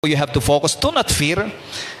you have to focus. Do not fear.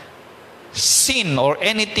 Sin or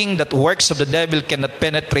anything that works of the devil cannot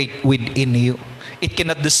penetrate within you. It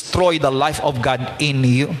cannot destroy the life of God in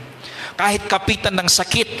you. Kahit kapitan ng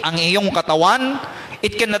sakit ang iyong katawan,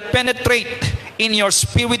 it cannot penetrate in your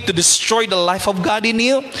spirit to destroy the life of God in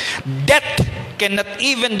you. Death cannot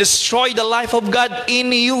even destroy the life of God in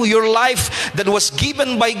you. Your life that was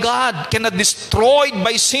given by God cannot destroyed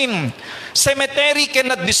by sin. Cemetery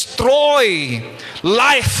cannot destroy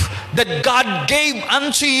life that God gave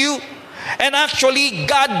unto you. And actually,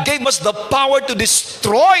 God gave us the power to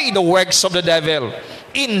destroy the works of the devil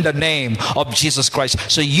in the name of Jesus Christ.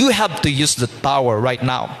 So you have to use that power right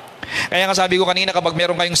now. Kaya nga sabi ko kanina, kapag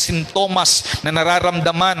meron kayong sintomas na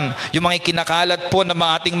nararamdaman, yung mga kinakalat po ng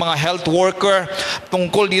mga ating mga health worker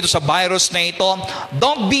tungkol dito sa virus na ito,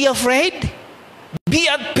 don't be afraid. Be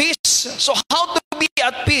at peace. So how to be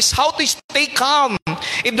at peace? How to stay calm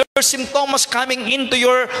if there are symptoms coming into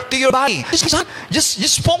your body?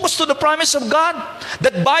 Just focus to the promise of God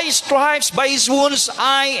that by His stripes, by His wounds,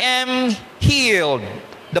 I am healed.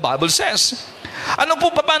 The Bible says.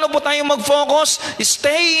 Paano po tayo mag-focus?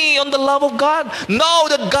 Stay on the love of God. Know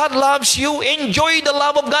that God loves you. Enjoy the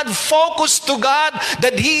love of God. Focus to God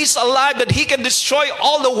that He is alive, that He can destroy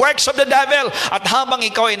all the works of the devil. At habang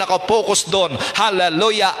ikaw ay nakapokus doon,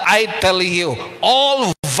 hallelujah, I tell you, all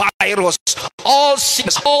virus, all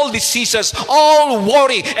sickness, all diseases, all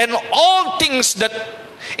worry, and all things that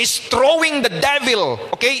is throwing the devil,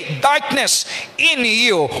 darkness in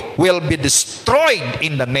you will be destroyed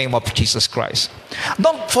in the name of Jesus Christ.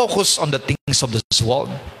 Don't focus on the things of this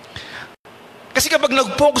world. Kasi kapag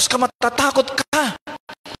nag-focus ka, matatakot ka.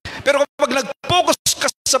 Pero kapag nag-focus ka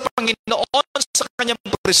sa Panginoon, sa Kanyang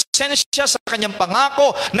presensya, sa Kanyang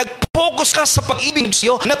pangako, nag-focus ka sa pag-ibig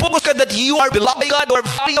niyo, nag-focus ka that you are beloved by God, or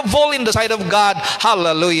valuable in the sight of God,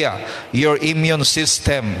 hallelujah, your immune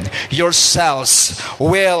system, your cells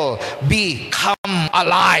will become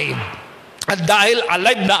alive. At dahil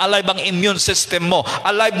alive na alive ang immune system mo,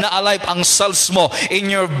 alive na alive ang cells mo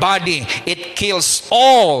in your body, it kills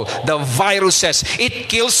all the viruses.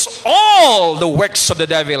 It kills all the works of the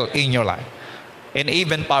devil in your life. And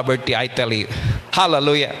even poverty, I tell you.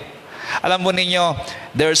 Hallelujah. Alam mo ninyo,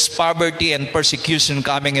 there's poverty and persecution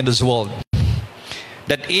coming in this world.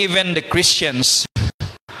 That even the Christians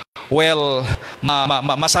will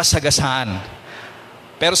masasagasaan.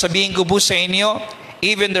 Pero sabihin ko po sa inyo,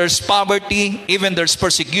 even there's poverty, even there's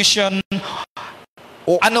persecution,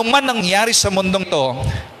 o anuman nangyari sa mundong to,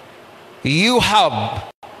 you have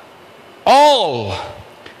all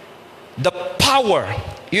the power,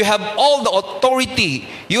 you have all the authority,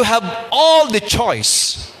 you have all the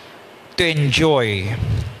choice to enjoy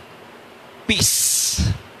peace,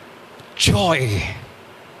 joy,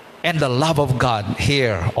 and the love of God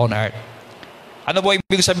here on earth. Ano po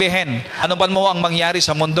ibig sabihin? Ano pa mo ang mangyari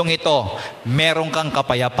sa mundong ito? Meron kang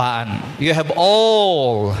kapayapaan. You have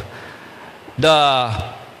all the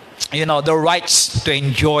rights to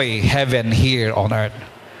enjoy heaven here on earth.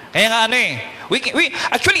 Kaya nga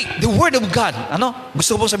actually, the Word of God,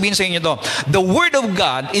 gusto ko sabihin sa inyo to, the Word of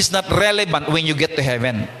God is not relevant when you get to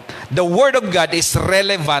heaven. The Word of God is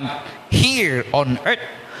relevant here on earth.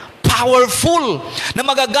 Powerful na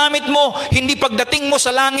magagamit mo, hindi pagdating mo sa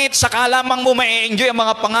langit, saka lamang mo ma-enjoy ang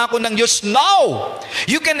mga pangako ng Diyos. No!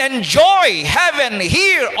 You can enjoy heaven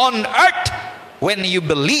here on earth when you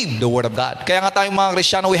believe the Word of God. Kaya nga tayong mga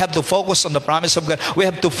Kristiyano, we have to focus on the promise of God. We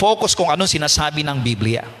have to focus kung anong sinasabi ng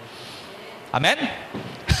Biblia. Amen?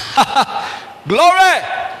 Glory!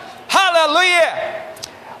 Hallelujah!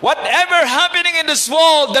 Whatever happening in this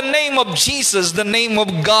world, the name of Jesus, the name of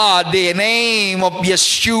God, the name of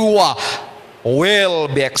Yeshua will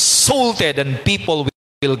be exalted, and people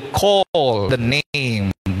will call the name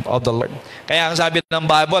of the Lord. Kaya ang sabi ng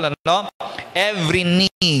Bible, every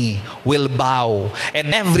knee will bow, and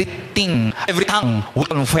every tongue will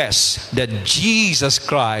confess that Jesus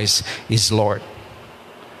Christ is Lord.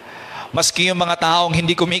 Maski yung mga taong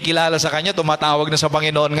hindi kumikilala sa Kanya, tumatawag na sa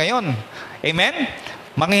Panginoon ngayon. Amen?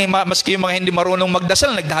 Maski yung mga hindi marunong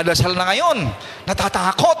magdasal, nagdadasal na ngayon.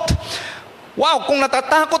 Natatakot. Wow, kung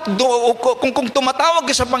natatakot, kung tumatawag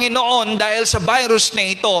ka sa Panginoon dahil sa virus na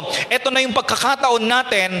ito na yung pagkakataon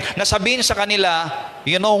natin na sabihin sa kanila,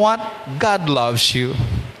 you know what? God loves you.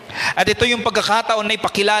 At ito yung pagkakataon na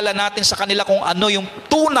ipakilala natin sa kanila kung ano yung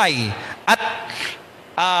tunay at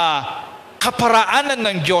kaparaanan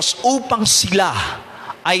ng Diyos upang sila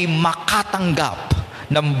ay makatanggap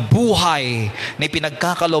ng buhay na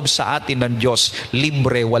ipinagkakaloob sa atin ng Diyos,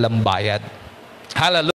 libre, walang bayad. Hallelujah.